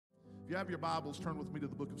you have your Bibles, turn with me to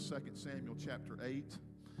the book of 2 Samuel chapter 8.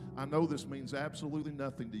 I know this means absolutely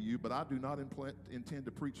nothing to you, but I do not intend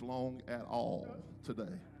to preach long at all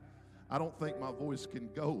today. I don't think my voice can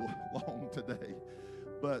go long today,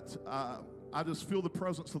 but I just feel the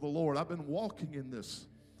presence of the Lord. I've been walking in this,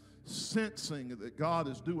 sensing that God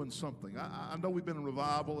is doing something. I know we've been in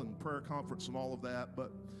revival and prayer conference and all of that,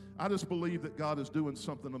 but I just believe that God is doing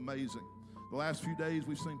something amazing. The last few days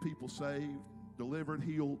we've seen people saved, delivered,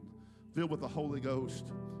 healed, filled with the Holy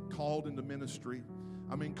Ghost, called into ministry.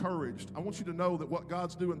 I'm encouraged. I want you to know that what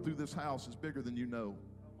God's doing through this house is bigger than you know.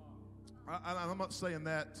 I'm not saying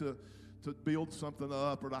that to build something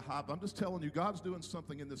up or to hype. I'm just telling you, God's doing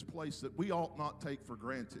something in this place that we ought not take for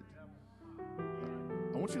granted.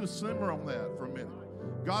 I want you to simmer on that for a minute.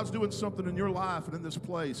 God's doing something in your life and in this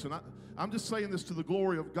place. And I'm just saying this to the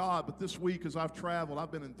glory of God, but this week as I've traveled,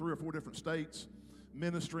 I've been in 3 or 4 different states,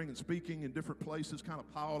 ministering and speaking in different places, kind of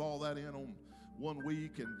piled all that in on one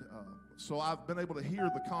week, and so I've been able to hear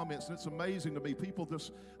the comments, and it's amazing to me. People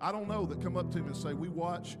just, I don't know, that come up to me and say, we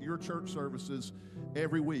watch your church services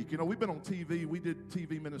every week. You know, we've been on TV. We did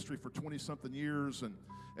TV ministry for 20-something years,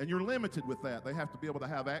 and you're limited with that. They have to be able to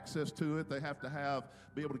have access to it. They have to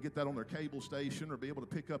be able to get that on their cable station or be able to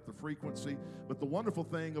pick up the frequency. But the wonderful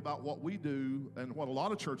thing about what we do and what a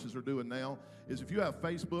lot of churches are doing now is if you have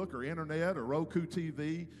Facebook or internet or Roku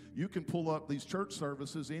TV, you can pull up these church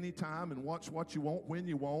services anytime and watch what you want, when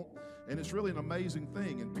you want. And it's really an amazing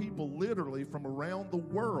thing. And people literally from around the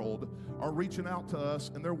world are reaching out to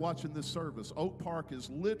us, and they're watching this service. Oak Park is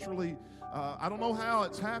literally, I don't know how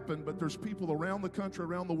it's happened, but there's people around the country,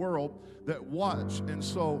 around the world that watch. And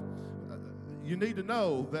so you need to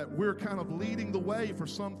know that we're kind of leading the way for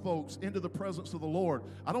some folks into the presence of the Lord.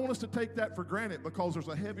 I don't want us to take that for granted because there's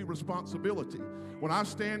a heavy responsibility. When I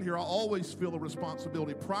stand here, I always feel a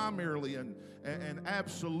responsibility primarily and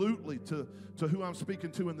absolutely to who I'm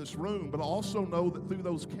speaking to in this room. But I also know that through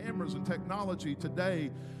those cameras and technology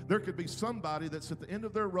today, there could be somebody that's at the end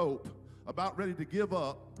of their rope, about ready to give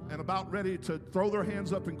up and about ready to throw their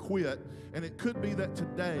hands up and quit. And it could be that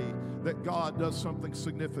today that God does something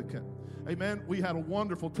significant. Amen. We had a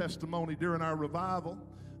wonderful testimony during our revival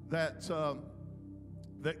that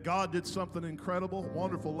God did something incredible. A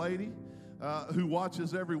wonderful lady who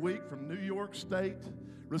watches every week from New York State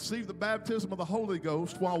received the baptism of the Holy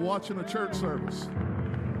Ghost while watching a church service.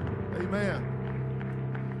 Amen.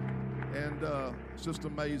 And it's just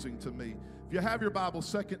amazing to me. If you have your Bible,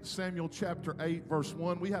 2 Samuel chapter 8, verse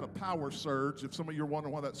 1, we had a power surge. If some of you are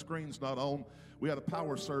wondering why that screen's not on, we had a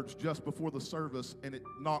power surge just before the service, and it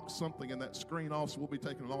knocked something in that screen off, so we'll be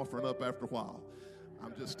taking an offering up after a while.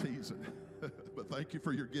 I'm just teasing. But thank you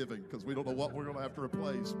for your giving, because we don't know what we're going to have to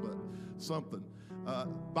replace, but something.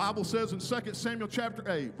 Bible says in 2 Samuel chapter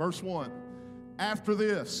 8, verse 1, after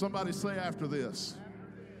this, somebody say after this.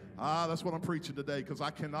 That's what I'm preaching today, because I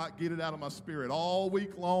cannot get it out of my spirit. All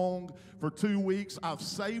week long, for 2 weeks, I've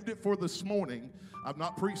saved it for this morning. I've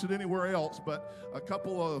not preached it anywhere else, but a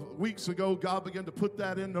couple of weeks ago, God began to put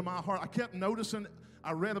that into my heart. I kept noticing,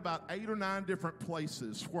 I read about 8 or 9 different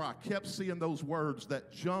places where I kept seeing those words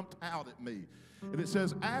that jumped out at me. And it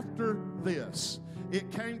says, after this,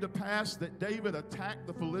 it came to pass that David attacked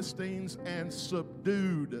the Philistines and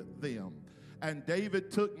subdued them. And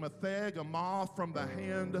David took Metheg-Ammah from the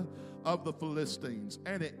hand of the Philistines.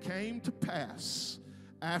 And it came to pass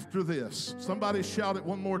after this. Somebody shout it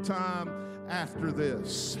one more time. After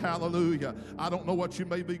this. Hallelujah. I don't know what you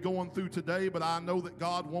may be going through today, but I know that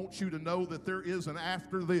God wants you to know that there is an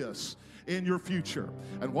after this in your future.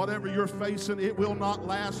 And whatever you're facing, it will not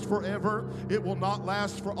last forever. It will not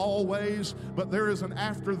last for always, but there is an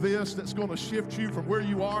after this that's going to shift you from where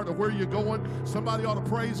you are to where you're going. Somebody ought to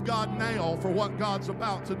praise God now for what God's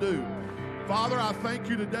about to do. Father, I thank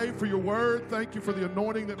you today for your word. Thank you for the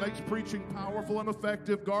anointing that makes preaching powerful and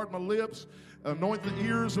effective. Guard my lips. Anoint the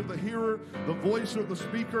ears of the hearer, the voice of the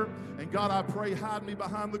speaker. And God, I pray, hide me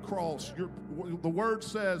behind the cross. The word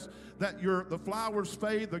says that the flowers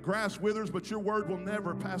fade, the grass withers, but your word will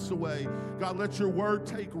never pass away. God, let your word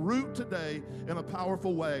take root today in a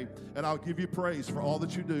powerful way. And I'll give you praise for all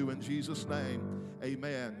that you do. In Jesus' name,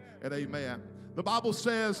 amen and amen. The Bible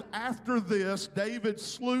says, after this, David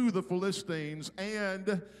slew the Philistines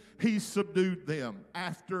and he subdued them.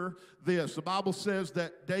 After this, the Bible says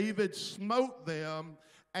that David smote them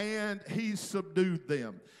and he subdued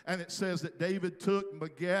them. And it says that David took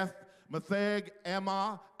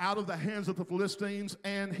Metheg-Ammah out of the hands of the Philistines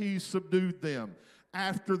and he subdued them.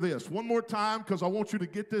 After this. One more time, because I want you to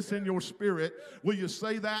get this in your spirit. Will you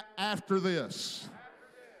say that? After this.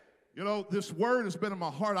 You know, this word has been in my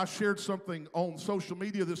heart. I shared something on social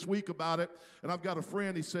media this week about it, and I've got a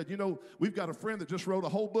friend. He said, you know, we've got a friend that just wrote a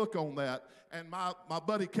whole book on that, and my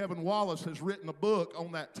buddy Kevin Wallace has written a book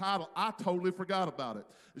on that title. I totally forgot about it.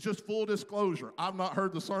 It's just full disclosure. I've not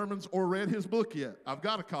heard the sermons or read his book yet. I've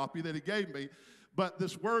got a copy that he gave me, but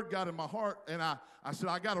this word got in my heart, and I said,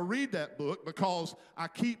 I got to read that book because I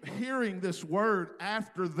keep hearing this word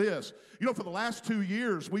after this. You know, for the last 2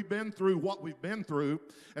 years, we've been through what we've been through,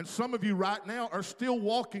 and some of you right now are still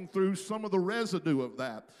walking through some of the residue of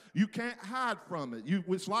that. You can't hide from it.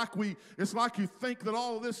 It's like you think that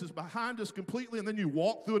all of this is behind us completely, and then you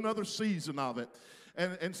walk through another season of it.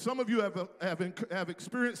 And some of you have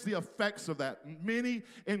experienced the effects of that, many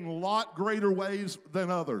in a lot greater ways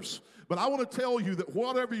than others. But I want to tell you that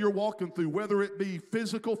whatever you're walking through, whether it be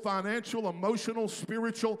physical, financial, emotional,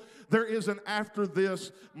 spiritual, there is an after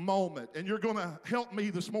this moment. And you're going to help me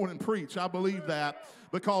this morning preach. I believe that,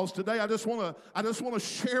 because today I just want to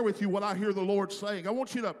share with you what I hear the Lord saying. I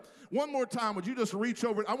want you to, one more time, would you just reach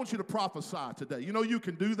over? I want you to prophesy today. You know, you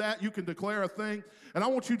can do that. You can declare a thing. And I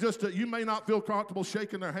want you just to, you may not feel comfortable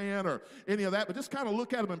shaking their hand or any of that, but just kind of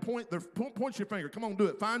look at them and point your finger. Come on, do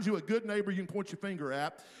it. Find you a good neighbor you can point your finger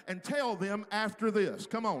at and tell them after this.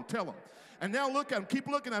 Come on, tell them. And now look at them. Keep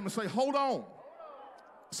looking at them and say, hold on.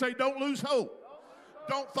 Say, don't lose hope.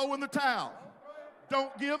 Don't throw in the towel.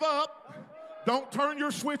 Don't give up. Don't turn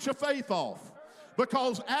your switch of faith off.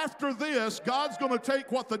 Because after this, God's going to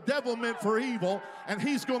take what the devil meant for evil and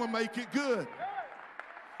he's going to make it good.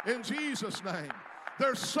 In Jesus' name.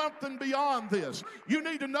 There's something beyond this. You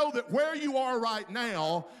need to know that where you are right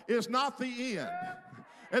now is not the end.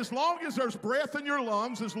 As long as there's breath in your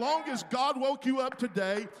lungs, as long as God woke you up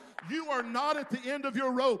today, you are not at the end of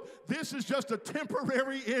your rope. This is just a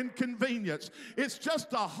temporary inconvenience. It's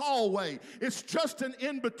just a hallway. It's just an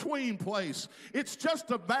in-between place. It's just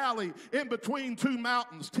a valley in between two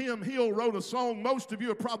mountains. Tim Hill wrote a song most of you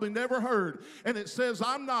have probably never heard, and it says,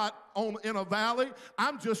 I'm not in a valley,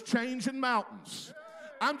 I'm just changing mountains.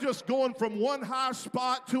 I'm just going from one high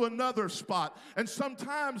spot to another spot. And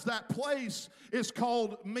sometimes that place is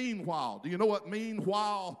called meanwhile. Do you know what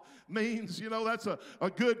meanwhile means? You know, that's a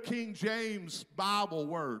good King James Bible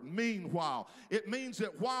word, meanwhile. It means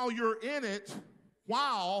that while you're in it,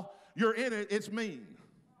 it's mean.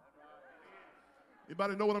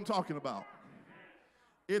 Anybody know what I'm talking about?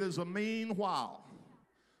 It is a meanwhile.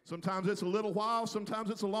 Sometimes it's a little while,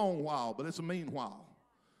 sometimes it's a long while, but it's a meanwhile.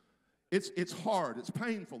 It's hard, it's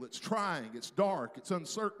painful, it's trying, it's dark, it's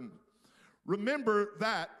uncertain. Remember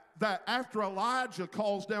that after Elijah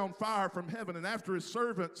calls down fire from heaven and after his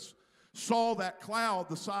servants saw that cloud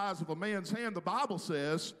the size of a man's hand, the Bible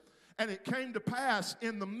says, and it came to pass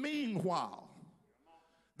in the meanwhile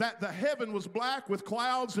that the heaven was black with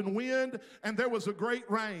clouds and wind, and there was a great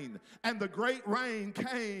rain. And the great rain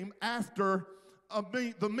came after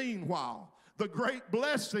the meanwhile. The great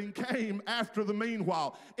blessing came after the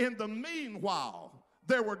meanwhile. In the meanwhile,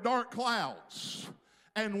 there were dark clouds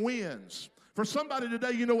and winds. For somebody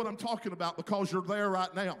today, you know what I'm talking about because you're there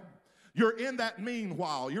right now. You're in that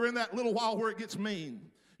meanwhile. You're in that little while where it gets mean.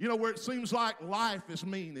 You know, where it seems like life is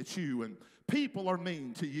mean at you and people are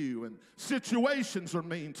mean to you and situations are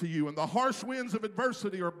mean to you and the harsh winds of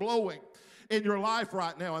adversity are blowing in your life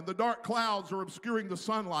right now, and the dark clouds are obscuring the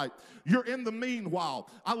sunlight. You're in the meanwhile.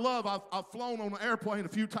 I've flown on an airplane a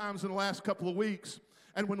few times in the last couple of weeks,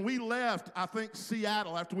 and when we left, I think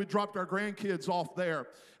Seattle, after we dropped our grandkids off there,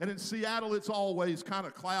 and in Seattle, it's always kind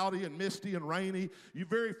of cloudy and misty and rainy. You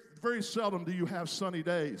very, very seldom do you have sunny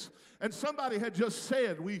days. And somebody had just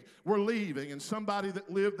said we were leaving, and somebody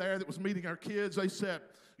that lived there that was meeting our kids, they said,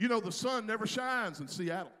 you know, the sun never shines in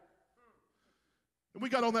Seattle. And we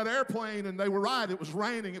got on that airplane, and they were right. It was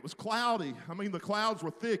raining. It was cloudy. I mean, the clouds were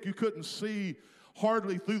thick. You couldn't see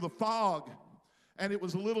hardly through the fog. And it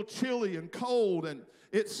was a little chilly and cold, and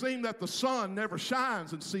it seemed that the sun never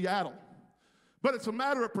shines in Seattle. But it's a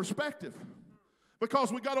matter of perspective.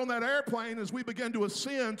 Because we got on that airplane as we began to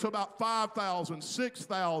ascend to about 5,000,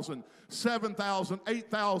 6,000, 7,000,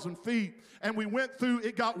 8,000 feet. And we went through,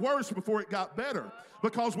 it got worse before it got better.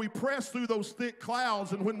 Because we pressed through those thick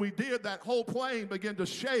clouds, and when we did, that whole plane began to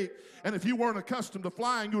shake. And if you weren't accustomed to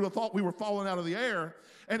flying, you would have thought we were falling out of the air.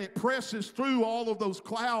 And it presses through all of those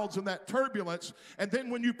clouds and that turbulence. And then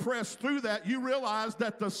when you press through that, you realize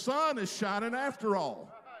that the sun is shining after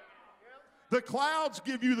all. The clouds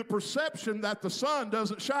give you the perception that the sun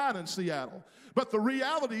doesn't shine in Seattle. But the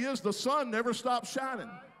reality is the sun never stops shining.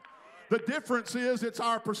 The difference is it's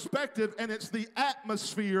our perspective and it's the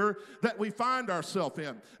atmosphere that we find ourselves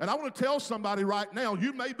in. And I want to tell somebody right now,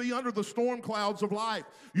 you may be under the storm clouds of life.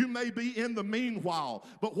 You may be in the meanwhile.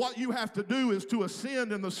 But what you have to do is to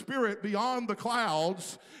ascend in the Spirit beyond the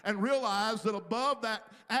clouds and realize that above that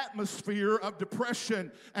atmosphere of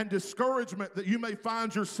depression and discouragement that you may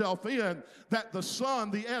find yourself in, that the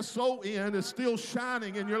sun, the S-O-N, is still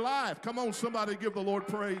shining in your life. Come on, somebody give the Lord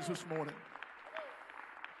praise this morning.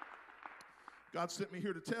 God sent me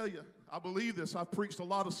here to tell you, I believe this. I've preached a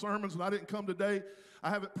lot of sermons, and I didn't come today. I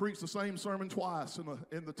haven't preached the same sermon twice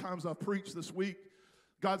in the times I've preached this week.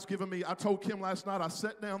 God's given me, I told Kim last night, I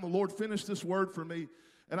sat down, the Lord finished this word for me,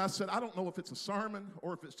 and I said, I don't know if it's a sermon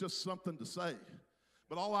or if it's just something to say.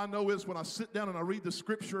 But all I know is when I sit down and I read the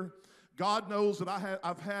scripture, God knows that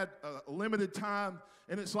I've had a limited time,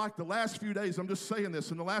 and it's like the last few days, I'm just saying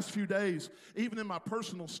this, in the last few days, even in my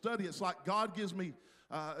personal study, it's like God gives me,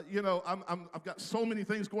 I've got so many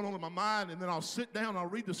things going on in my mind, and then I'll sit down and I'll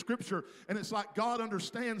read the scripture, and it's like God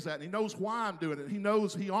understands that, and He knows why I'm doing it. He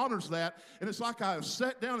knows, He honors that, and it's like I've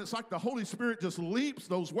sat down, it's like the Holy Spirit just leaps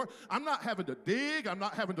those words. I'm not having to dig. I'm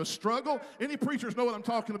not having to struggle. Any preachers know what I'm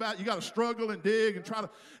talking about. You got to struggle and dig and try to.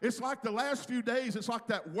 It's like the last few days, it's like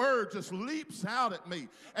that word just leaps out at me.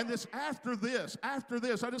 And this, after this, I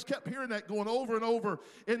just kept hearing that going over and over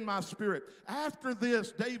in my spirit. After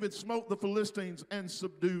this, David smote the Philistines and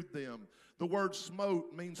subdued them. The word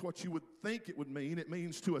smote means what you would think it would mean. It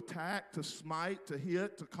means to attack, to smite, to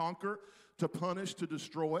hit, to conquer, to punish, to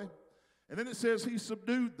destroy. And then it says he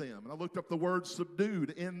subdued them. And I looked up the word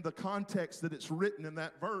subdued in the context that it's written in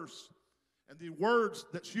that verse. And the words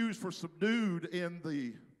that's used for subdued in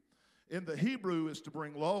the Hebrew is to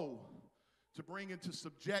bring low, to bring into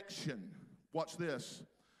subjection. Watch this.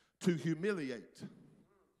 To humiliate.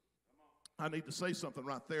 I need to say something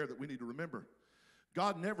right there that we need to remember.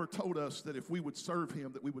 God never told us that if we would serve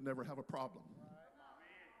Him that we would never have a problem.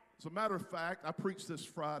 As a matter of fact, I preached this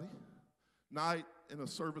Friday night in a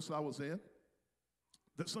service I was in,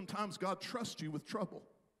 that sometimes God trusts you with trouble.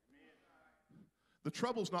 The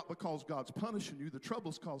trouble's not because God's punishing you. The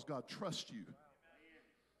trouble's because God trusts you.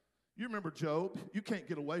 You remember Job. You can't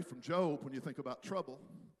get away from Job when you think about trouble.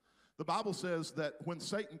 The Bible says that when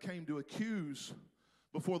Satan came to accuse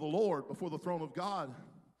before the Lord, before the throne of God,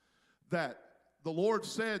 that the Lord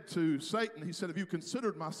said to Satan, He said, have you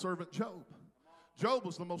considered my servant Job? Job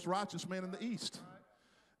was the most righteous man in the East.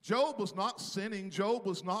 Job was not sinning. Job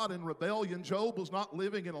was not in rebellion. Job was not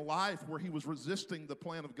living in a life where he was resisting the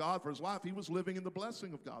plan of God for his life. He was living in the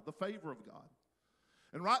blessing of God, the favor of God.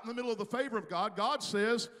 And right in the middle of the favor of God, God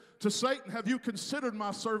says to Satan, have you considered my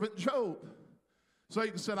servant Job?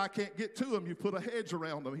 Satan said, I can't get to him. You put a hedge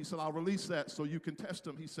around him. He said, I'll release that so you can test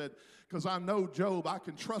him. He said, because I know Job, I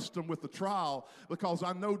can trust him with the trial because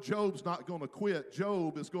I know Job's not going to quit.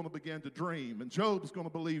 Job is going to begin to dream, and Job's going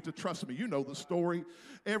to believe to trust me. You know the story.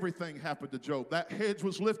 Everything happened to Job. That hedge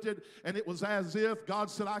was lifted, and it was as if God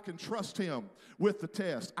said, I can trust him with the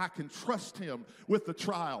test. I can trust him with the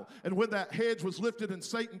trial. And when that hedge was lifted and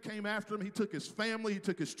Satan came after him, he took his family, he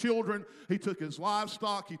took his children, he took his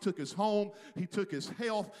livestock, he took his home, he took his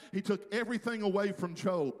health, he took everything away from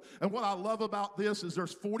Job. And what I love about this is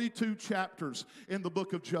there's 42 chapters in the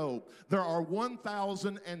book of Job. There are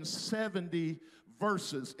 1,070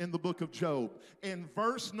 verses in the book of Job. In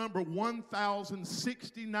verse number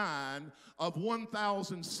 1069 of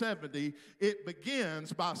 1070, it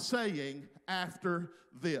begins by saying, after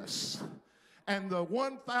this. And the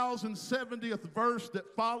 1070th verse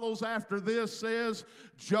that follows after this says,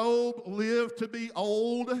 Job lived to be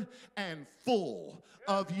old and full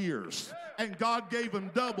of years, and God gave him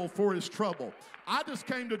double for his trouble. I just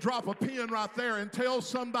came to drop a pin right there and tell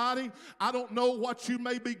somebody, I don't know what you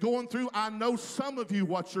may be going through. I know some of you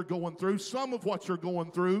what you're going through, some of what you're going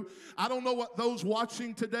through. I don't know what those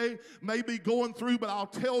watching today may be going through, but I'll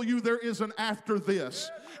tell you there is an after this.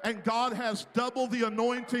 And God has double the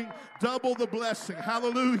anointing, double the blessing.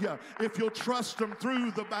 Hallelujah. If you'll trust Him through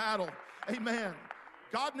the battle. Amen.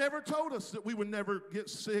 God never told us that we would never get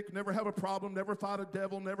sick, never have a problem, never fight a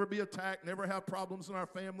devil, never be attacked, never have problems in our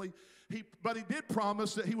family. But He did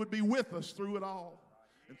promise that He would be with us through it all.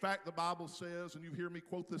 In fact, the Bible says, and you hear me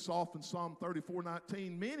quote this off in Psalm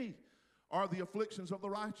 34:19, many are the afflictions of the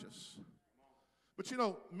righteous. But you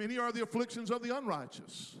know, many are the afflictions of the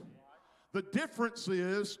unrighteous. The difference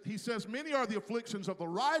is, He says, many are the afflictions of the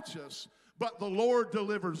righteous, but the Lord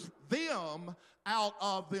delivers them out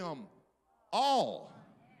of them all.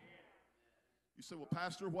 You say, well,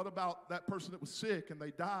 Pastor, what about that person that was sick and they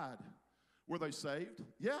died? Were they saved?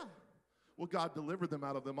 Yeah. Well, God delivered them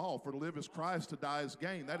out of them all. For to live is Christ, to die is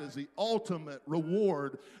gain. That is the ultimate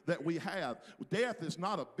reward that we have. Death is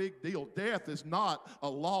not a big deal. Death is not a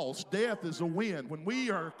loss. Death is a win. When we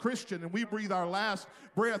are a Christian and we breathe our last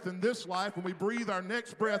breath in this life, when we breathe our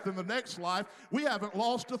next breath in the next life, we haven't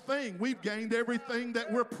lost a thing. We've gained everything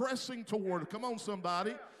that we're pressing toward. Come on,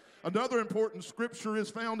 somebody. Another important scripture is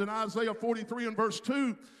found in Isaiah 43 and verse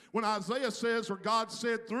 2. When Isaiah says, or God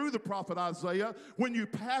said through the prophet Isaiah, when you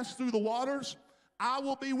pass through the waters, I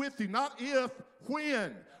will be with you. Not if,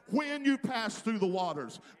 when. When you pass through the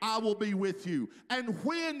waters, I will be with you. And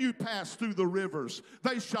when you pass through the rivers,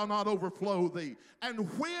 they shall not overflow thee. And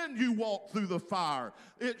when you walk through the fire,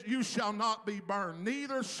 you shall not be burned,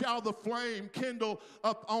 neither shall the flame kindle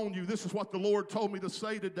up on you. This is what the Lord told me to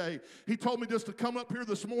say today. He told me just to come up here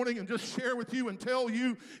this morning and just share with you and tell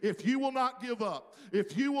you, if you will not give up,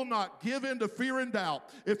 if you will not give in to fear and doubt,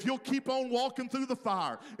 if you'll keep on walking through the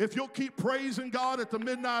fire, if you'll keep praising God at the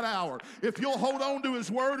midnight hour, if you'll hold on to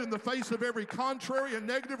His word in the face of every contrary and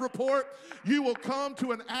negative report, you will come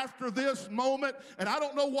to an after this moment. And I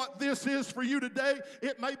don't know what this is for you today.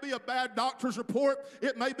 It may be a bad doctor's report.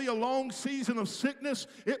 It may be a long season of sickness.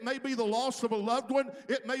 It may be the loss of a loved one.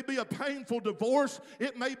 It may be a painful divorce.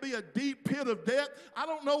 It may be a deep pit of debt. I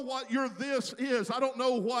don't know what your this is. I don't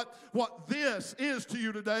know what this is to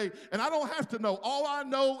you today. And I don't have to know. All I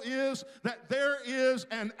know is that there is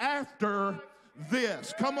an after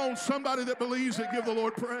this. Come on, somebody that believes it, give the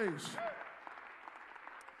Lord praise.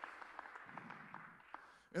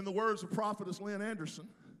 In the words of prophetess Lynn Anderson,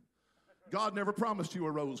 God never promised you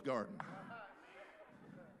a rose garden.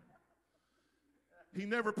 He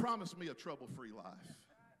never promised me a trouble-free life.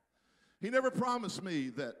 He never promised me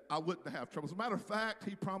that I wouldn't have trouble. As a matter of fact,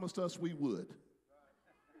 He promised us we would.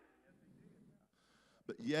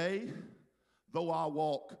 But yea, though I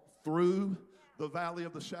walk through the valley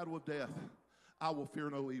of the shadow of death, I will fear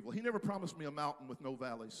no evil. He never promised me a mountain with no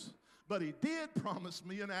valleys, but He did promise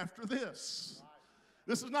me an after this.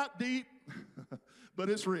 This is not deep, but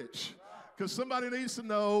it's rich. Because somebody needs to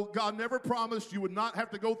know God never promised you would not have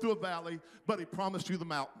to go through a valley, but He promised you the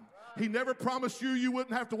mountain. He never promised you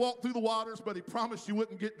wouldn't have to walk through the waters, but He promised you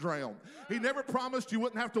wouldn't get drowned. He never promised you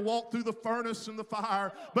wouldn't have to walk through the furnace and the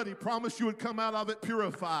fire, but He promised you would come out of it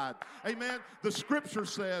purified. Amen. The scripture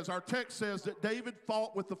says, our text says that David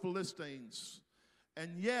fought with the Philistines.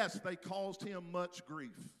 And yes, they caused him much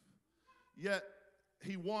grief. Yet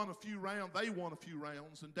he won a few rounds, they won a few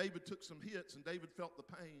rounds, and David took some hits, and David felt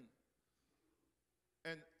the pain.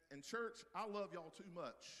 And church, I love y'all too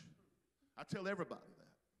much. I tell everybody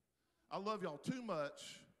that. I love y'all too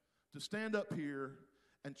much to stand up here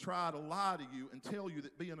and try to lie to you and tell you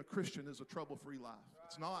that being a Christian is a trouble-free life.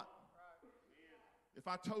 It's not. If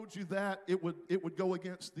I told you that, it would go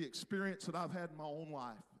against the experience that I've had in my own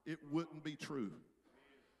life. It wouldn't be true.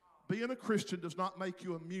 Being a Christian does not make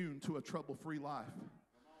you immune to a trouble-free life.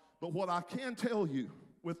 But what I can tell you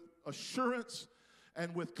with assurance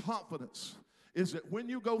and with confidence is that when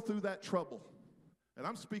you go through that trouble, and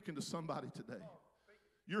I'm speaking to somebody today,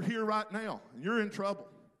 you're here right now, and you're in trouble.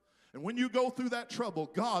 And when you go through that trouble,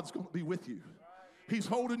 God's going to be with you. He's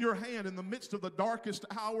holding your hand in the midst of the darkest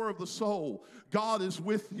hour of the soul. God is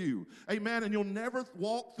with you. Amen. And you'll never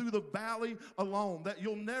walk through the valley alone.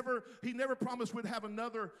 He never promised we'd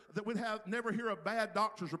never hear a bad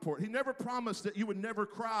doctor's report. He never promised that you would never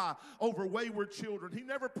cry over wayward children. He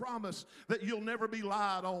never promised that you'll never be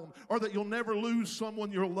lied on, or that you'll never lose someone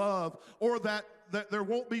you love, or that there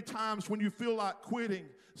won't be times when you feel like quitting,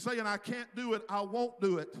 saying, I can't do it, I won't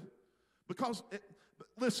do it.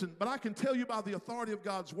 Listen, but I can tell you by the authority of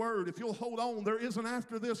God's word, if you'll hold on, there is an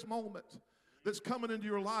after this moment that's coming into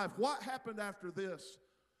your life. What happened after this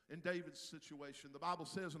in David's situation? The Bible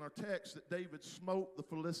says in our text that David smote the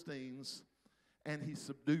Philistines and he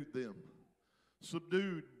subdued them.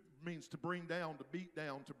 Subdued means to bring down, to beat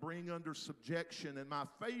down, to bring under subjection. And my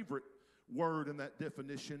favorite word in that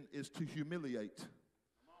definition is to humiliate.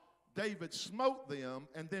 David smote them,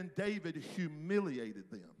 and then David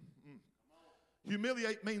humiliated them.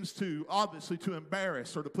 Humiliate means obviously to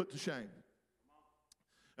embarrass or to put to shame.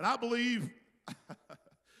 And I believe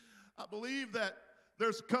that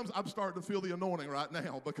I'm starting to feel the anointing right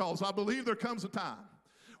now, because I believe there comes a time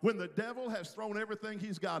when the devil has thrown everything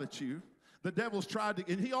he's got at you. The devil's tried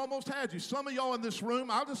to, and he almost had you. Some of y'all in this room,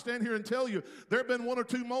 I'll just stand here and tell you, there have been one or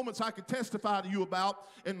two moments I could testify to you about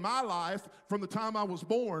in my life from the time I was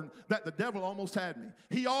born that the devil almost had me.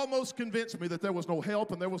 He almost convinced me that there was no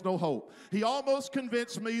help and there was no hope. He almost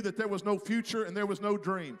convinced me that there was no future and there was no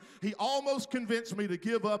dream. He almost convinced me to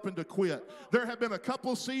give up and to quit. There have been a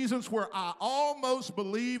couple seasons where I almost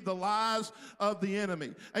believed the lies of the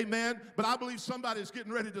enemy. Amen. But I believe somebody's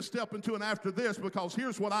getting ready to step into an after this, because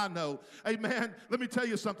here's what I know. Amen. Let me tell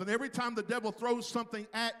you something. Every time the devil throws something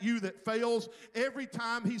at you that fails, every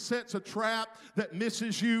time he sets a trap that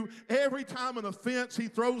misses you, every time an offense he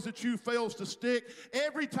throws at you fails to stick,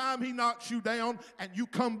 every time he knocks you down and you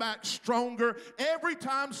come back stronger, every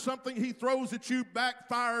time something he throws at you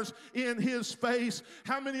backfires in his face,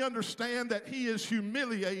 how many understand that he is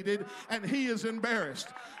humiliated and he is embarrassed?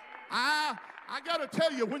 I got to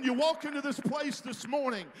tell you, when you walk into this place this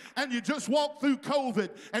morning and you just walk through COVID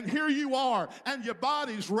and here you are and your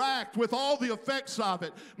body's racked with all the effects of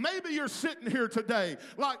it. Maybe you're sitting here today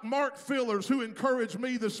like Mark Fillers, who encouraged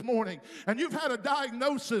me this morning, and you've had a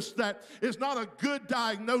diagnosis that is not a good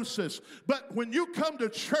diagnosis. But when you come to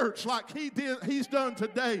church like he's done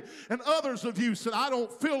today, and others of you said, I don't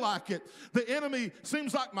feel like it. The enemy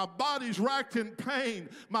seems like my body's racked in pain.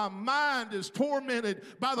 My mind is tormented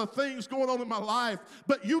by the things going on in my life.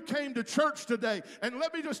 But you came to church today, and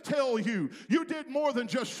let me just tell you, you did more than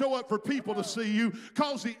just show up for people to see you,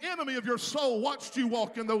 because the enemy of your soul watched you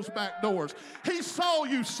walk in those back doors. He saw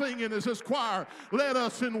you singing as this choir led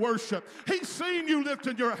us in worship. He seen you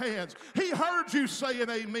lifting your hands. He heard you saying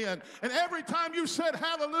amen. And every time you said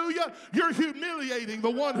hallelujah, you're humiliating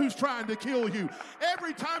the one who's trying to kill you.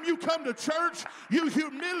 Every time you come to church, you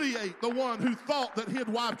humiliate the one who thought that he'd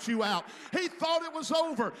wiped you out. He thought it was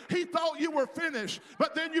over. He thought you were finished.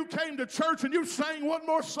 But then you came to church and you sang one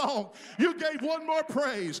more song. You gave one more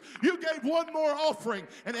praise. You gave one more offering.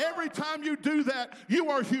 And every time you do that, you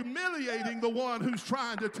are humiliating the one who's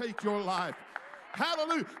trying to take your life.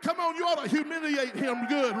 Hallelujah. Come on, you ought to humiliate him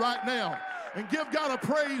good right now and give God a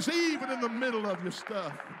praise even in the middle of your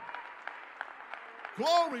stuff.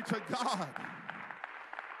 Glory to God.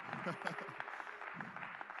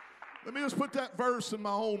 Let me just put that verse in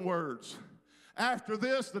my own words. After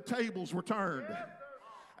this, the tables were turned.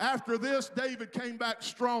 After this, David came back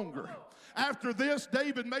stronger. After this,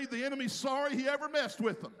 David made the enemy sorry he ever messed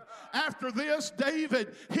with them. After this,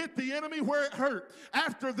 David hit the enemy where it hurt.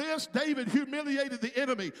 After this, David humiliated the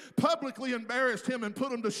enemy, publicly embarrassed him and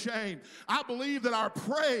put him to shame. I believe that our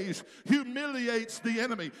praise humiliates the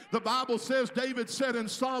enemy. The Bible says, David said in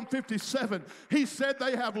Psalm 57, he said,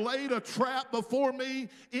 they have laid a trap before me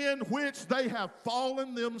in which they have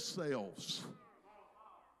fallen themselves.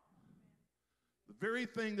 The very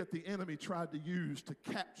thing that the enemy tried to use to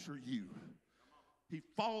capture you, he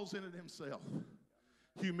falls in it himself,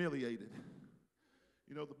 humiliated.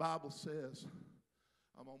 You know, the Bible says,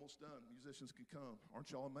 I'm almost done. Musicians can come.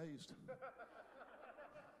 Aren't y'all amazed?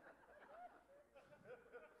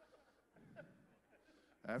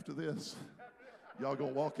 After this, y'all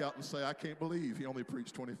gonna walk out and say, I can't believe he only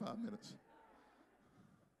preached 25 minutes.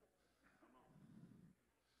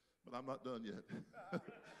 But I'm not done yet.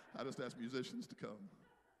 I just ask musicians to come.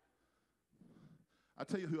 I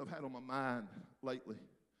tell you who I've had on my mind lately.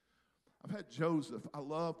 I've had Joseph. I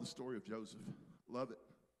love the story of Joseph. Love it.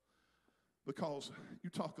 Because you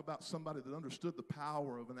talk about somebody that understood the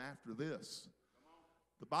power of an after this.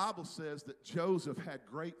 The Bible says that Joseph had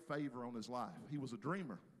great favor on his life. He was a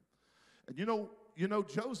dreamer. And you know,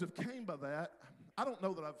 Joseph came by that. I don't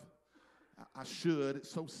know that I should.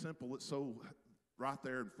 It's so simple. It's so right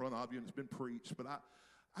there in front of you, and it's been preached. But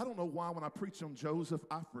I don't know why when I preach on Joseph,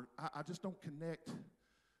 I just don't connect.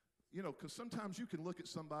 You know, because sometimes you can look at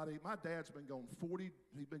somebody. My dad's been gone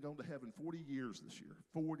he's been gone to heaven 40 years this year.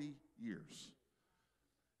 40 years.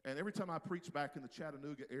 And every time I preach back in the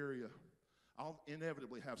Chattanooga area, I'll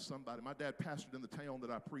inevitably have somebody. My dad pastored in the town that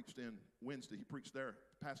I preached in Wednesday. He preached there,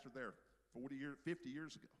 pastored there 50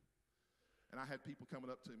 years ago. And I had people coming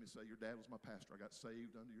up to me and say, your dad was my pastor. I got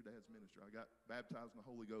saved under your dad's ministry. I got baptized in the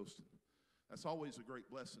Holy Ghost. That's always a great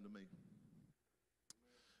blessing to me.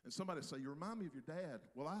 And somebody say, you remind me of your dad.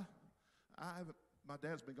 Well, I haven't, my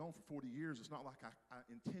dad's been gone for 40 years. It's not like I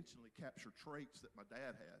intentionally capture traits that my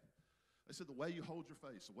dad had. They said the way you hold your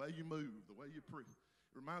face, the way you move, the way you preach,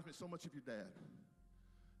 it reminds me so much of your dad.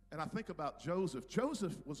 And I think about Joseph.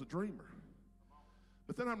 Joseph was a dreamer.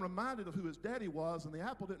 But then I'm reminded of who his daddy was, and the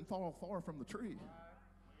apple didn't fall far from the tree.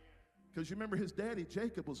 Because you remember his daddy,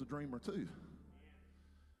 Jacob, was a dreamer too.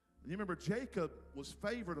 You remember Jacob was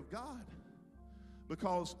favored of God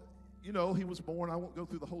because, you know, he was born. I won't go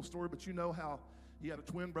through the whole story, but you know how He had a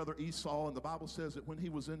twin brother, Esau, and the Bible says that when he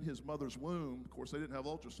was in his mother's womb, of course, they didn't have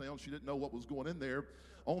ultrasound. She didn't know what was going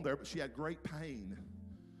on there, but she had great pain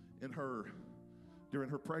in her during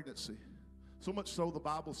her pregnancy. So much so, the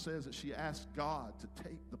Bible says that she asked God to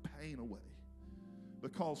take the pain away.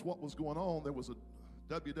 Because what was going on, there was a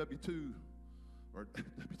WW2 or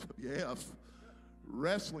WWF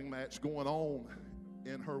wrestling match going on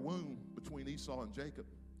in her womb between Esau and Jacob.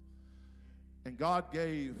 And God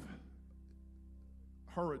gave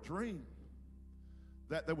her a dream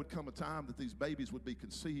that there would come a time that these babies would be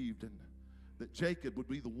conceived and that Jacob would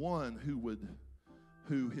be the one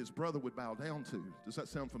who his brother would bow down to. Does that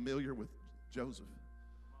sound familiar with Joseph?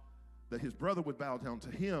 That his brother would bow down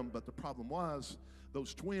to him, but the problem was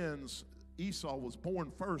those twins, Esau was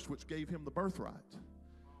born first, which gave him the birthright.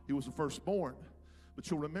 He was the firstborn. But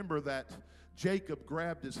you'll remember that Jacob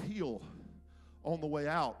grabbed his heel on the way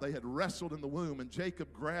out. They had wrestled in the womb, and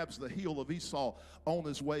Jacob grabs the heel of Esau on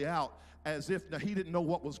his way out, as if now he didn't know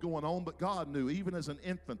what was going on, but God knew. Even as an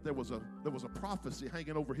infant, there was a prophecy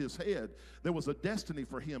hanging over his head. There was a destiny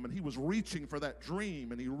for him, and he was reaching for that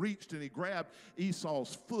dream, and he reached and he grabbed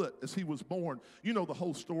Esau's foot as he was born. You know the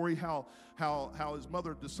whole story, how his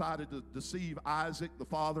mother decided to deceive Isaac, the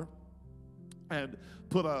father, and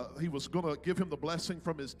he was going to give him the blessing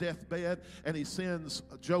from his deathbed, and he sends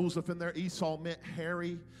Joseph in there. Esau meant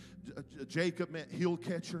hairy, Jacob meant heel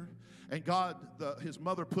catcher, and his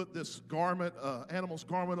mother put this garment, animal's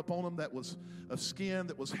garment upon him that was of skin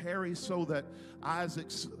that was hairy, so that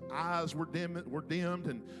Isaac's eyes were dimmed,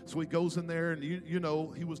 and so he goes in there, and you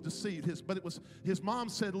know he was deceived. But his mom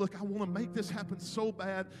said, "Look, I want to make this happen so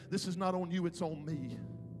bad. This is not on you; it's on me."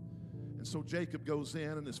 And so Jacob goes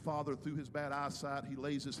in, and his father, through his bad eyesight, he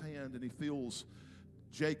lays his hand and he feels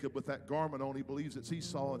Jacob with that garment on. He believes it's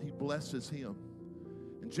Esau, and he blesses him.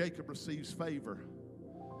 And Jacob receives favor.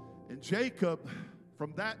 And Jacob,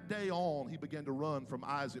 from that day on, he began to run from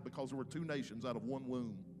Isaac, because there were two nations out of one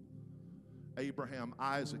womb, Abraham,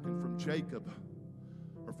 Isaac. And from Jacob,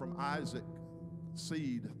 or from Isaac's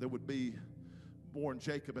seed, there would be born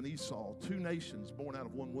Jacob and Esau, two nations born out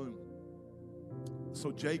of one womb.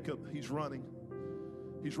 So Jacob, he's running.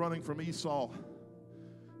 He's running from Esau.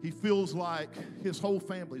 He feels like his whole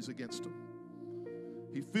family's against him.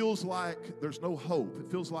 He feels like there's no hope. It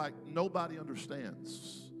feels like nobody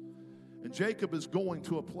understands. And Jacob is going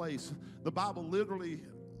to a place, the Bible literally,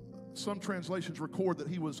 some translations record that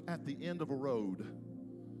he was at the end of a road.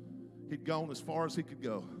 He'd gone as far as he could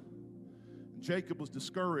go. And Jacob was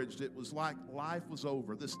discouraged. It was like life was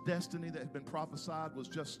over. This destiny that had been prophesied was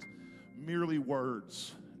just merely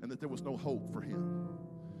words, and that there was no hope for him.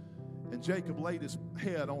 And Jacob laid his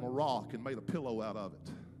head on a rock and made a pillow out of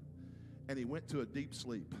it, and he went to a deep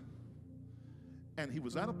sleep. And he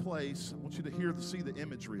was at a place, I want you to see the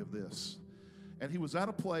imagery of this, and he was at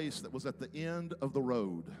a place that was at the end of the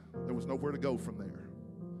road. There was nowhere to go from there.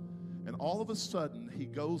 And all of a sudden, he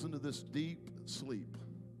goes into this deep sleep,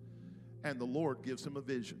 and the Lord gives him a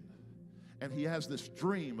vision. And he has this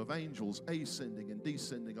dream of angels ascending and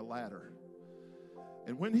descending a ladder.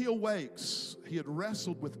 And when he awakes, he had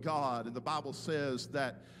wrestled with God, and the Bible says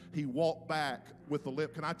that he walked back with the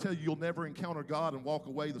limp. Can I tell you, you'll never encounter God and walk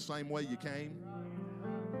away the same way you came?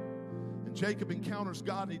 And Jacob encounters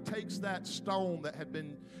God, and he takes that stone that had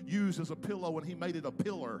been used as a pillow, and he made it a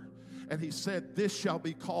pillar. And he said, "This shall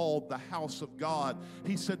be called the house of God."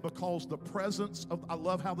 He said, because the presence of, I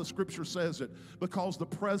love how the scripture says it, because the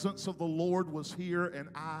presence of the Lord was here, and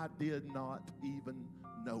I did not even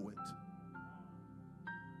know it.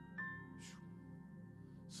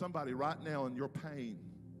 Somebody right now in your pain,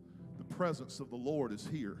 the presence of the Lord is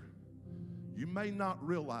here. You may not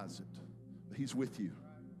realize it, but he's with you.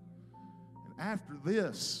 And after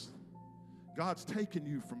this, God's taken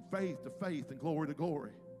you from faith to faith and glory to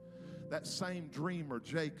glory. That same dreamer,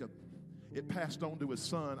 Jacob, it passed on to his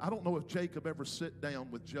son. I don't know if Jacob ever sat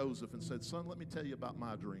down with Joseph and said, "Son, let me tell you about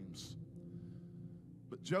my dreams."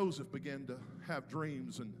 But Joseph began to have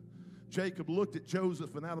dreams, and Jacob looked at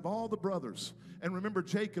Joseph, and out of all the brothers, and remember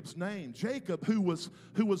Jacob's name, Jacob, who was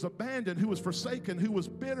abandoned, who was forsaken, who was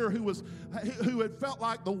bitter, who had felt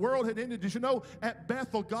like the world had ended. Did you know at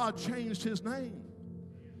Bethel God changed his name?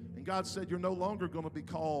 And God said, "You're no longer going to be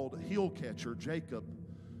called heel catcher, Jacob,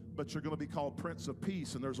 but you're going to be called Prince of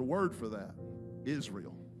Peace." And there's a word for that,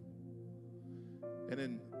 Israel. And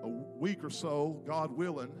in a week or so, God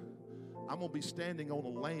willing, I'm going to be standing on a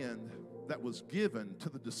land that was given to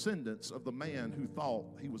the descendants of the man who thought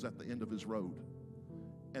he was at the end of his road.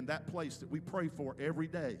 And that place that we pray for every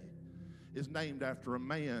day is named after a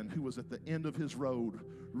man who was at the end of his road,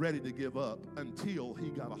 ready to give up until he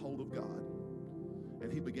got a hold of God.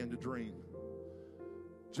 And he began to dream.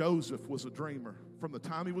 Joseph was a dreamer. From the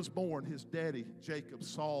time he was born, his daddy, Jacob,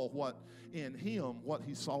 saw what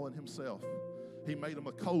he saw in himself. He made him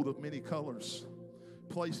a coat of many colors,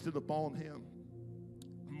 placed it upon him,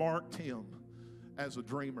 marked him as a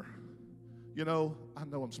dreamer. You know, I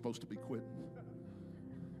know I'm supposed to be quitting.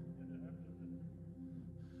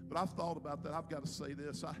 But I've thought about that. I've got to say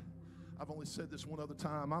this. I've only said this one other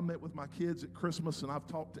time. I met with my kids at Christmas, and I've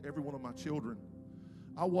talked to every one of my children.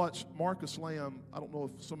 I watched Marcus Lamb. I don't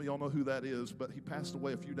know if some of y'all know who that is, but he passed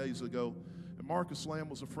away a few days ago. And Marcus Lamb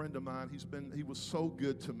was a friend of mine. He was so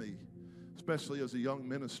good to me, especially as a young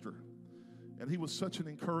minister. And he was such an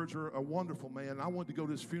encourager, a wonderful man. I wanted to go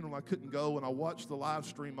to his funeral. I couldn't go, and I watched the live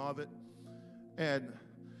stream of it. And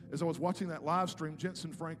as I was watching that live stream,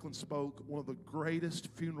 Jensen Franklin spoke one of the greatest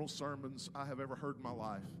funeral sermons I have ever heard in my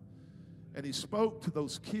life. And he spoke to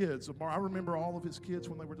those kids. I remember all of his kids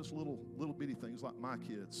when they were just little bitty things like my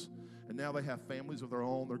kids. And now they have families of their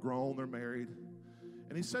own. They're grown. They're married.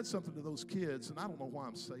 And he said something to those kids, and I don't know why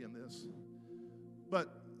I'm saying this.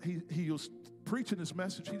 But he was preaching his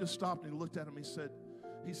message. He just stopped and he looked at him. He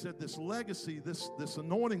said, this legacy, this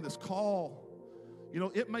anointing, this call, you know,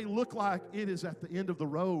 it may look like it is at the end of the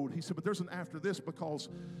road. He said, but there's an after this because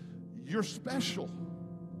you're special.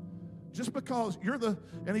 Just because you're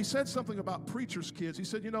and he said something about preacher's kids. He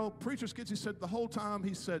said, you know, preacher's kids, he said, the whole time,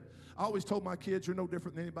 he said, I always told my kids, you're no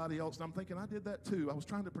different than anybody else. And I'm thinking, I did that too. I was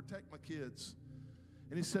trying to protect my kids.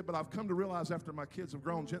 And he said, but I've come to realize after my kids have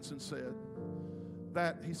grown, Jensen said,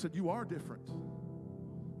 that he said, you are different.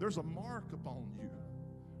 There's a mark upon you.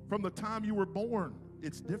 From the time you were born,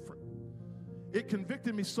 it's different. It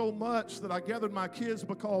convicted me so much that I gathered my kids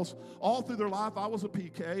because all through their life I was a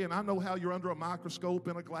PK, and I know how you're under a microscope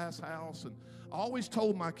in a glass house. And I always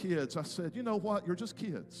told my kids, I said, you know what, you're just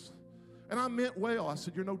kids. And I meant well. I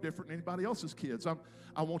said, you're no different than anybody else's kids.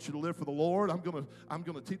 I want you to live for the Lord. I'm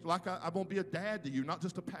gonna teach, like I want to be a dad to you, not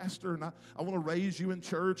just a pastor. And I want to raise you in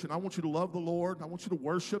church, and I want you to love the Lord, and I want you to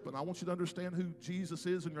worship, and I want you to understand who Jesus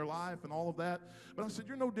is in your life and all of that. But I said,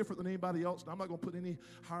 you're no different than anybody else, and I'm not going to put any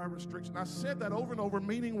higher restriction. I said that over and over,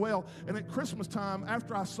 meaning well. And at Christmas time,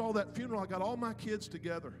 after I saw that funeral, I got all my kids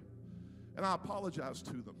together, and I apologized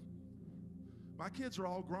to them. My kids are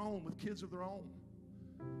all grown with kids of their own.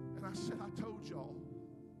 And I said, I told y'all,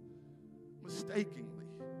 mistakenly,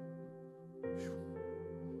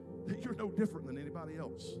 that you're no different than anybody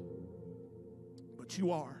else. But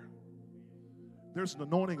you are. There's an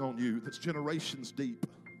anointing on you that's generations deep.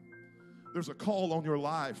 There's a call on your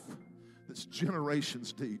life that's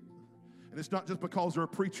generations deep. And it's not just because they're a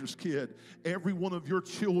preacher's kid. Every one of your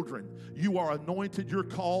children, you are anointed, you're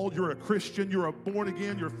called, you're a Christian, you're a born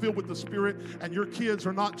again, you're filled with the Spirit, and your kids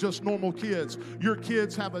are not just normal kids. Your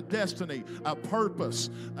kids have a destiny, a purpose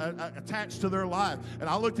attached to their life. And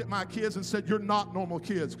I looked at my kids and said, you're not normal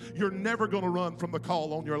kids. You're never going to run from the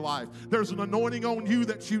call on your life. There's an anointing on you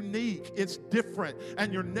that's unique. It's different,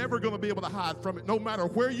 and you're never going to be able to hide from it. No matter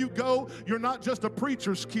where you go, you're not just a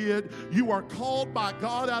preacher's kid. You are called by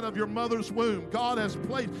God out of your mother's womb. God has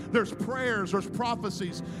placed, there's prayers, there's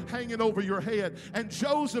prophecies hanging over your head. And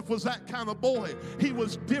Joseph was that kind of boy. He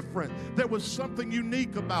was different. There was something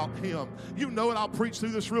unique about him. You know it. I'll preach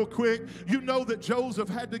through this real quick. You know that Joseph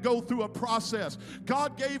had to go through a process.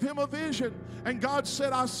 God gave him a vision, and God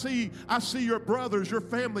said, I see your brothers, your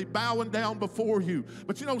family bowing down before you.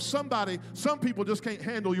 But you know, some people just can't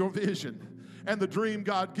handle your vision and the dream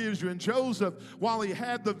God gives you. And Joseph, while he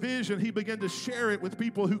had the vision, he began to share it with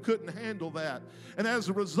people who couldn't handle that. And as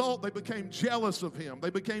a result, they became jealous of him.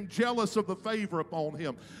 They became jealous of the favor upon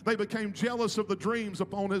him. They became jealous of the dreams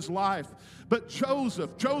upon his life. But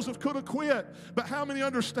Joseph could have quit. But how many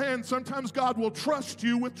understand sometimes God will trust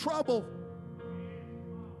you with trouble?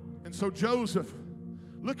 And so Joseph,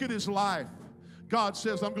 look at his life. God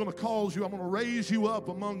says, I'm going to cause you, I'm going to raise you up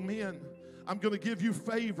among men. I'm going to give you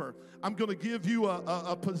favor. I'm going to give you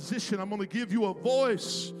a position. I'm going to give you a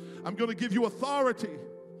voice. I'm going to give you authority.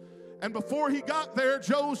 And before he got there,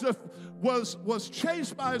 Joseph was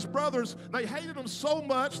chased by his brothers. They hated him so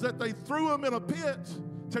much that they threw him in a pit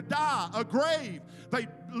to die, a grave. They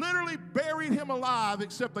literally buried him alive,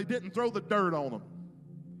 except they didn't throw the dirt on him.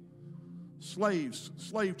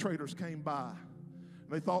 Slave traders came by. And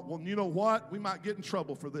they thought, well, you know what? We might get in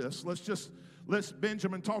trouble for this.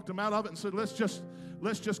 Benjamin talked him out of it and said, let's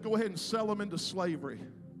just go ahead and sell them into slavery.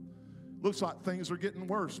 Looks like things are getting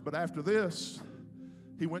worse. But after this,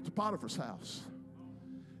 he went to Potiphar's house.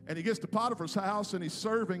 And he gets to Potiphar's house, and he's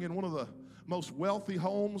serving in one of the most wealthy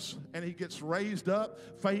homes, and he gets raised up.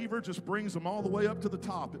 Favor just brings him all the way up to the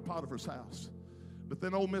top at Potiphar's house. But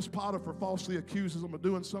then old Miss Potiphar falsely accuses him of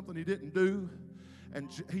doing something he didn't do. And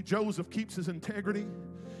Joseph keeps his integrity,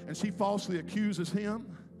 and she falsely accuses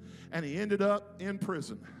him, and he ended up in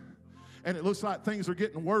prison. And it looks like things are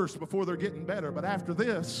getting worse before they're getting better. But after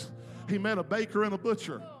this, he met a baker and a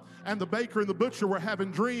butcher. And the baker and the butcher were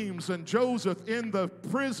having dreams, and Joseph in the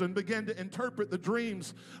prison began to interpret the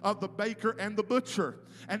dreams of the baker and the butcher.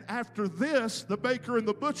 And after this, the baker and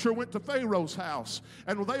the butcher went to Pharaoh's house,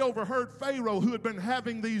 and they overheard Pharaoh, who had been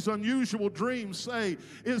having these unusual dreams, say,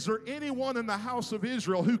 "Is there anyone in the house of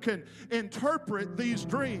Israel who can interpret these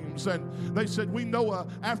dreams?" And they said,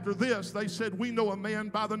 after this, they said, "We know a man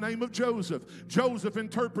by the name of Joseph." Joseph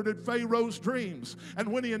interpreted Pharaoh's dreams,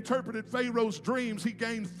 and when he interpreted Pharaoh's dreams, he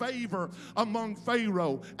gained favor among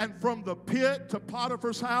Pharaoh. And from the pit to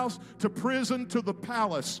Potiphar's house to prison to the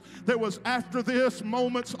palace, there was after this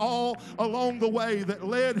moments all along the way that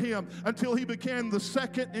led him until he became the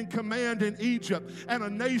second in command in Egypt, and a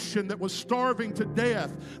nation that was starving to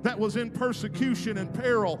death, that was in persecution and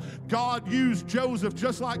peril. God used Joseph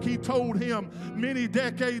just like he told him many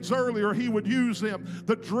decades earlier he would use him.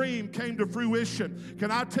 The dream came to fruition.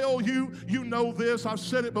 Can I tell you, you know this, I've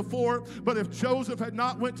said it before, but if Joseph had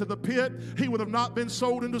not went to the pit, he would have not been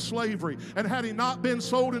sold into slavery. And had he not been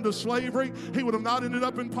sold into slavery, he would have not ended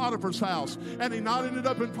up in Potiphar's house. And he not ended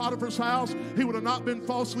up in Potiphar's house, he would have not been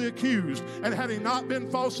falsely accused. And had he not been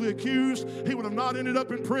falsely accused, he would have not ended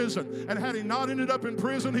up in prison. And had he not ended up in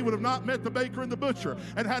prison, he would have not met the baker and the butcher.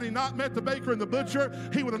 And had he not met the baker and the butcher,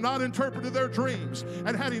 he would have not interpreted their dreams.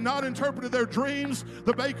 And had he not interpreted their dreams,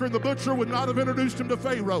 the baker and the butcher would not have introduced him to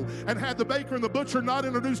Pharaoh. And had the baker and the butcher not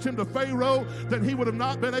introduced him to Pharaoh, then he would have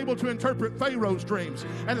not been able to interpret Pharaoh's dreams.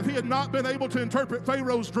 And if he had not been able to interpret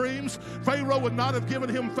Pharaoh's dreams, Pharaoh would not have given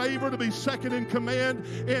him favor to be second in command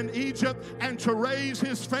in Egypt and to raise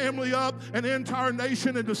his family up, an entire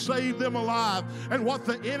nation, and to save them alive. And what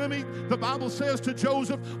the enemy, the Bible says to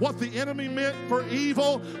Joseph, what the enemy meant for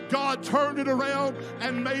evil, God turned it around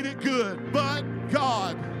and made it good. But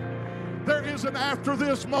God, there is an after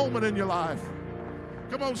this moment in your life.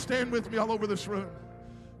 Come on, stand with me all over this room.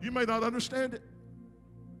 You may not understand it.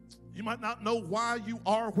 You might not know why you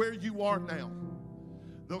are where you are now.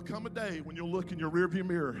 There'll come a day when you'll look in your rearview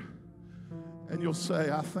mirror and you'll say,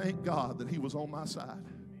 "I thank God that He was on my side."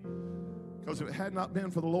 Because if it had not been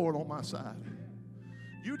for the Lord on my side,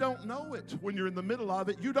 you don't know it when you're in the middle of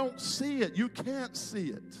it. You don't see it. You can't see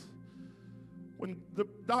it. When the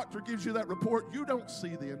doctor gives you that report, you don't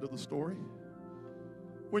see the end of the story.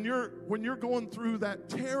 When you're going through that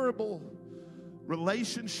terrible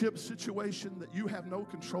relationship situation that you have no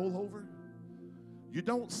control over, you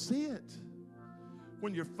don't see it.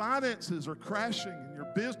 When your finances are crashing and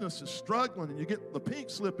your business is struggling and you get the pink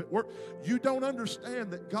slip at work, you don't understand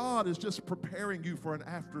that God is just preparing you for an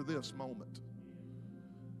after this moment.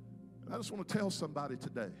 And I just want to tell somebody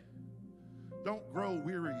today, don't grow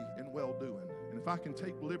weary in well-doing. And if I can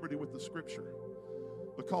take liberty with the scripture,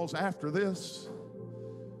 because after this,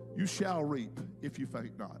 you shall reap if you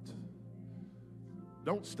faint not.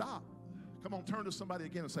 Don't stop. Come on, turn to somebody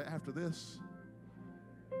again and say, "After this."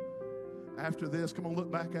 After this. Come on,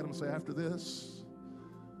 look back at them and say, "After this."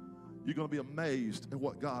 You're going to be amazed at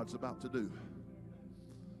what God's about to do.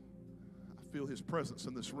 I feel His presence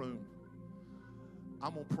in this room.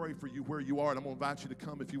 I'm going to pray for you where you are, and I'm going to invite you to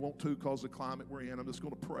come if you want to, because the climate we're in. I'm just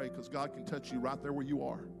going to pray because God can touch you right there where you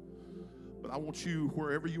are. But I want you,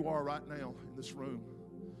 wherever you are right now in this room,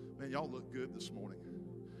 man, y'all look good this morning.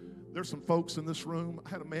 There's some folks in this room. I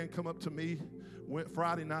had a man come up to me, went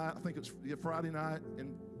Friday night, I think it's Friday night,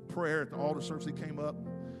 in prayer at the altar service. He came up.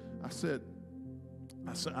 I said,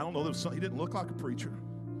 I don't know, he didn't look like a preacher.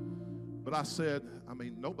 But I said,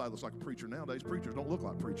 nobody looks like a preacher nowadays. Preachers don't look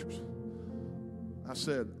like preachers. I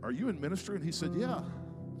said, "Are you in ministry?" And he said, "Yeah."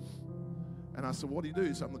 And I said, "What do you do?"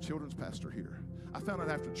 He said, "I'm the children's pastor here." I found out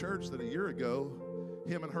after church that a year ago,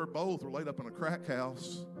 him and her both were laid up in a crack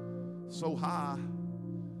house so high.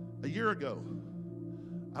 A year ago.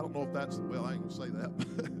 I don't know if that's, well, I ain't going to say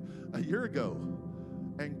that. A year ago.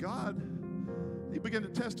 And God, he began to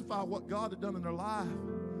testify what God had done in their life.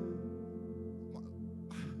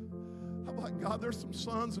 I'm like, God, there's some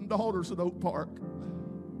sons and daughters at Oak Park.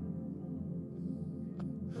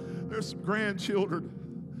 There's some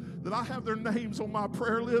grandchildren that I have their names on my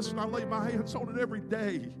prayer list, and I lay my hands on it every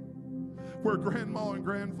day, where grandma and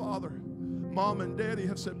grandfather, mom and daddy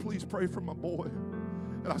have said, "Please pray for my boy."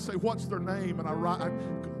 And I say, "What's their name?"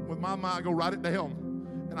 And with my mind, I go write it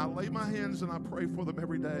down. And I lay my hands and I pray for them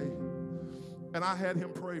every day. And I had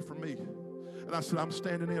him pray for me. And I said, "I'm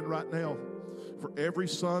standing in right now for every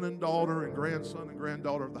son and daughter and grandson and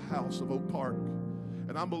granddaughter of the house of Oak Park.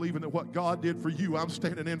 And I'm believing that what God did for you, I'm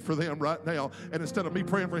standing in for them right now." And instead of me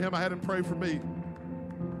praying for him, I had him pray for me.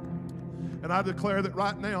 And I declare that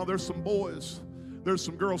right now there's some boys, there's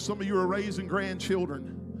some girls, some of you are raising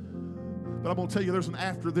grandchildren. But I'm going to tell you there's an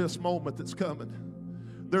after this moment that's coming.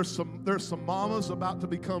 There's some mamas about to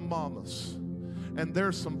become mamas. And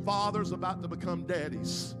there's some fathers about to become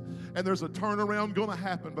daddies. And there's a turnaround going to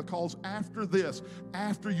happen, because after this,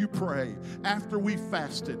 after you pray, after we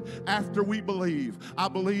fasted, after we believe, I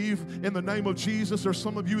believe in the name of Jesus. There's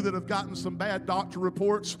some of you that have gotten some bad doctor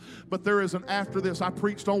reports, but there is an after this. I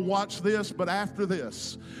preached on watch this, but after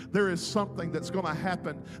this, there is something that's going to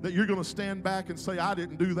happen that you're going to stand back and say, I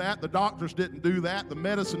didn't do that. The doctors didn't do that. The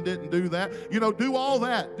medicine didn't do that. You know, do all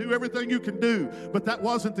that. Do everything you can do. But that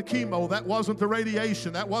wasn't the chemo. That wasn't the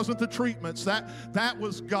radiation. That wasn't the treatments. That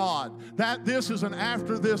was God. That this is an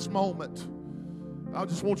after this moment. I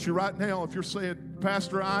just want you right now, if you're saying,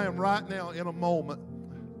 Pastor, I am right now in a moment.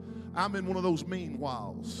 I'm in one of those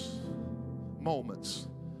meanwhiles moments.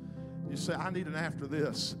 You say, I need an after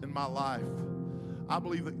this in my life. I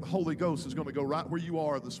believe that the Holy Ghost is going to go right where you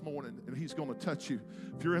are this morning, and He's going to touch you.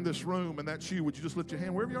 If you're in this room and that's you, would you just lift your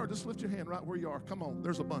hand? Wherever you are, just lift your hand right where you are. Come on.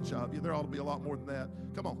 There's a bunch of you. There ought to be a lot more than that.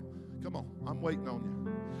 Come on. Come on. I'm waiting on you.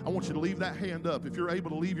 I want you to leave that hand up. If you're able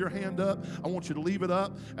to leave your hand up, I want you to leave it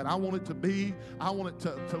up, and I want it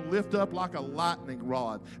to lift up like a lightning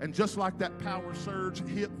rod. And just like that power surge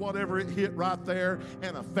hit whatever it hit right there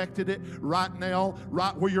and affected it, right now,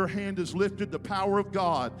 right where your hand is lifted, the power of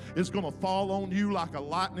God is going to fall on you like a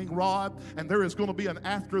lightning rod, and there is going to be an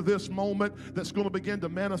after this moment that's going to begin to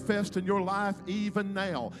manifest in your life even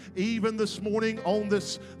now. Even this morning on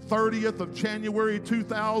this 30th of January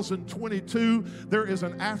 2022, there is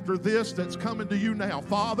an after this that's coming to you now.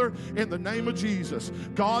 Father, in the name of Jesus,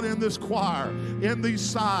 God, in this choir, in these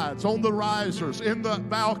sides, on the risers, in the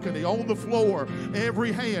balcony, on the floor,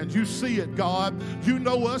 every hand, you see it, God. You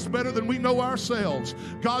know us better than we know ourselves.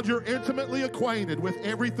 God, you're intimately acquainted with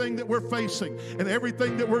everything that we're facing and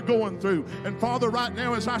everything that we're going through. And Father, right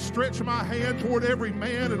now, as I stretch my hand toward every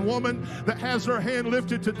man and woman that has their hand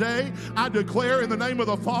lifted today, I declare in the name of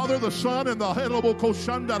the Father, the Son, and the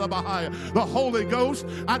Holy Ghost,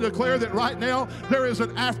 I declare that right now there is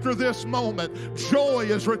an after this moment. Joy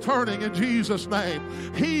is returning in Jesus' name.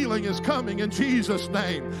 Healing is coming in Jesus'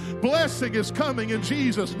 name. Blessing is coming in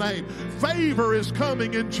Jesus' name. Favor is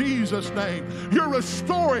coming in Jesus' name. You're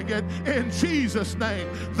restoring it in Jesus' name.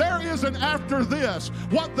 There is an after this.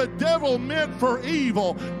 What the devil meant for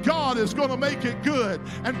evil, God is going to make it good.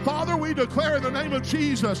 And Father, we declare in the name of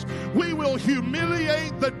Jesus, we will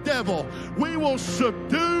humiliate the devil. We will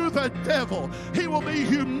subdue the devil. He will be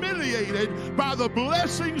humiliated by the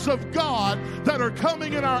blessings of God that are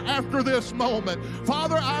coming in our after this moment.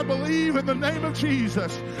 Father, I believe in the name of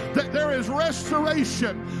Jesus that there is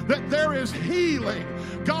restoration, that there is healing,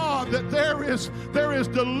 God, that there is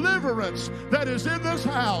deliverance that is in this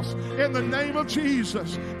house in the name of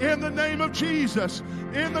Jesus, in the name of Jesus,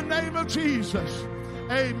 in the name of Jesus.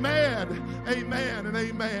 Amen, amen, and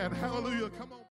amen. Hallelujah. Come on.